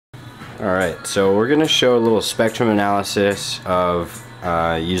Alright, so we're going to show a little spectrum analysis of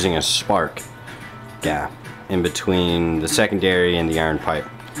using a spark gap in between the secondary and the iron pipe.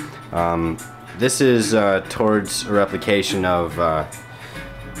 This is towards a replication of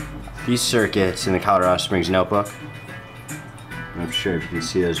these circuits in the Colorado Springs notebook. I'm not sure if you can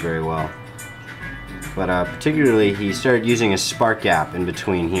see those very well. But particularly he started using a spark gap in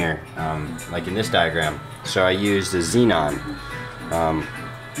between here, like in this diagram. So I used a xenon.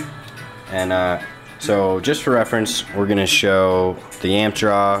 So just for reference, we're going to show the amp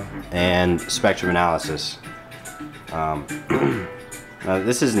draw and spectrum analysis.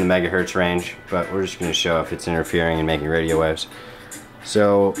 This is in the megahertz range, but we're just going to show if it's interfering and making radio waves.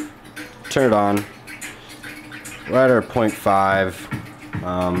 So turn it on. We're at our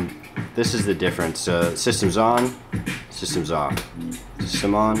 0.5. This is the difference. System's on, system's off.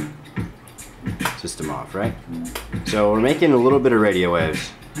 System on, system off, right? So we're making a little bit of radio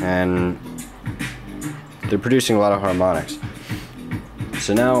waves, and they're producing a lot of harmonics.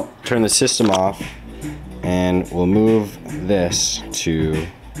 So now turn the system off, and we'll move this to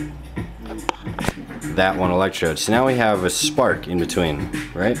that one electrode. So now we have a spark in between,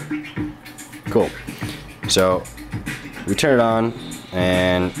 right? Cool. So we turn it on,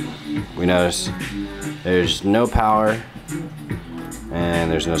 and we notice there's no power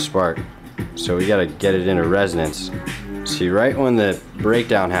and there's no spark. So we gotta get it into resonance. See, right when the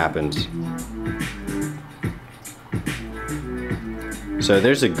breakdown happens, so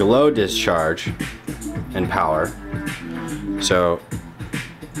there's a glow discharge and power. So,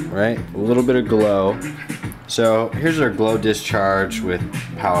 right, a little bit of glow. So here's our glow discharge with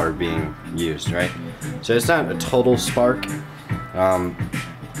power being used, right? So it's not a total spark.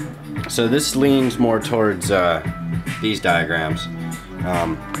 So this leans more towards these diagrams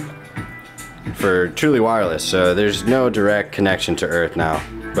for truly wireless. So there's no direct connection to earth now,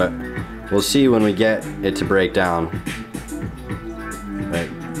 but we'll see when we get it to break down. Right,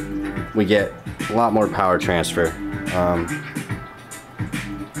 we get a lot more power transfer.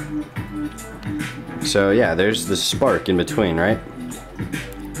 So yeah, there's the spark in between, right?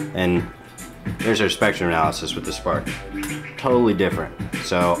 And there's our spectrum analysis with the spark. Totally different.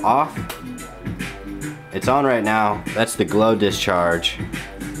 So off, it's on right now. That's the glow discharge,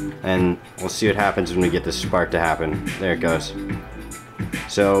 and we'll see what happens when we get the spark to happen. There it goes.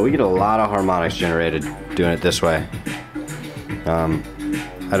 So we get a lot of harmonics generated doing it this way.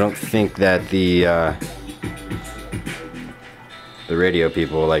 I don't think that the radio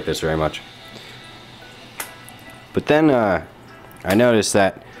people will like this very much. But then I noticed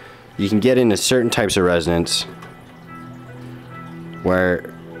that you can get into certain types of resonance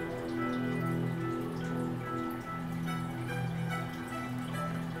where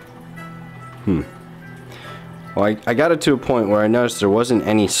well, I got it to a point where I noticed there wasn't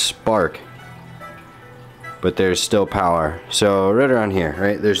any spark, but there's still power. So right around here,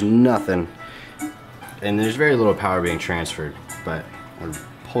 right, there's nothing, and there's very little power being transferred, but we're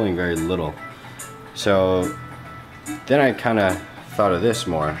pulling very little. So then I kind of thought of this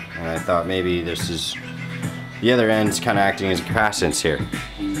more, and I thought maybe this is the other end's kind of acting as a capacitance here.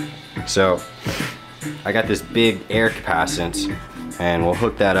 So I got this big air capacitance, and we'll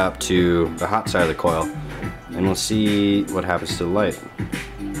hook that up to the hot side of the coil, and we'll see what happens to the light.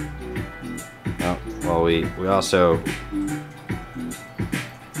 Oh, well, we also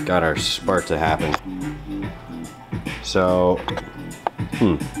got our spark to happen. So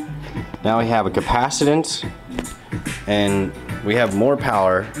now we have a capacitance, and we have more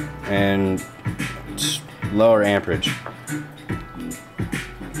power and lower amperage.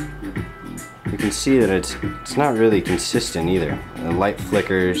 You can see that it's not really consistent either. The light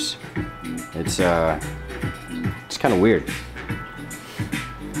flickers. It's kind of weird.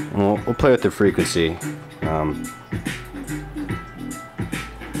 And we'll play with the frequency.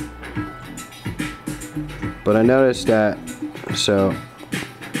 But I noticed that, so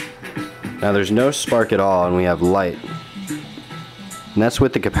now there's no spark at all, and we have light. And that's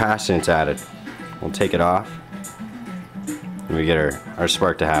with the capacitance added. We'll take it off, and we get our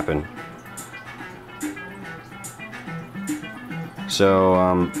spark to happen. So,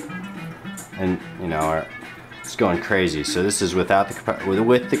 and you know, it's going crazy. So this is without the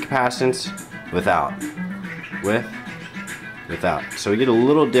with the capacitance, without, with, without. So we get a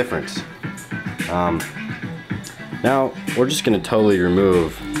little difference. Now we're just going to totally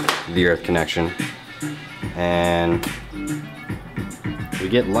remove the earth connection, and we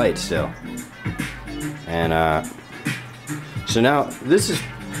get light still. And so now this is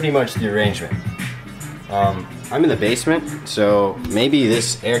pretty much the arrangement. I'm in the basement, so maybe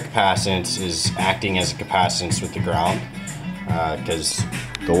this air capacitance is acting as a capacitance with the ground, because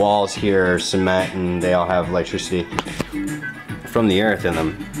the walls here are cement and they all have electricity from the earth in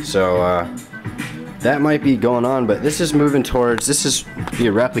them. So that might be going on, but this is moving towards, this is the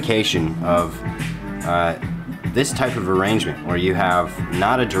replication of this type of arrangement where you have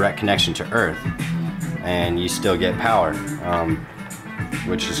not a direct connection to earth and you still get power,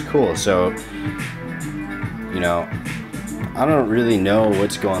 which is cool. So, you know, I don't really know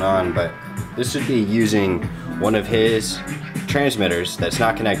what's going on, but this would be using one of his transmitters that's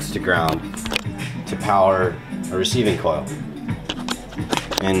not connected to ground to power a receiving coil.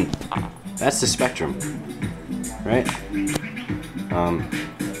 And that's the spectrum, right?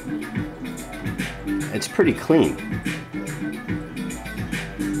 It's pretty clean.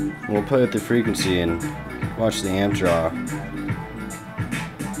 We'll play with the frequency and watch the amp draw.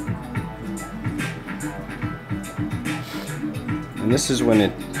 And this is when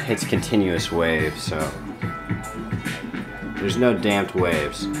it hits continuous waves, so there's no damped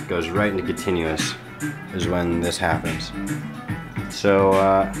waves. It goes right into continuous is when this happens. So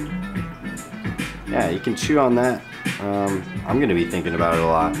yeah, you can chew on that. I'm gonna be thinking about it a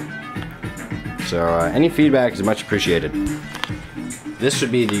lot. So any feedback is much appreciated. This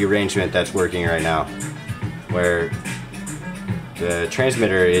would be the arrangement that's working right now, where the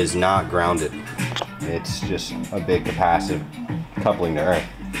transmitter is not grounded. It's just a big capacitive coupling to earth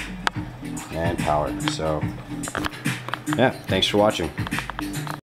and power. So yeah, thanks for watching.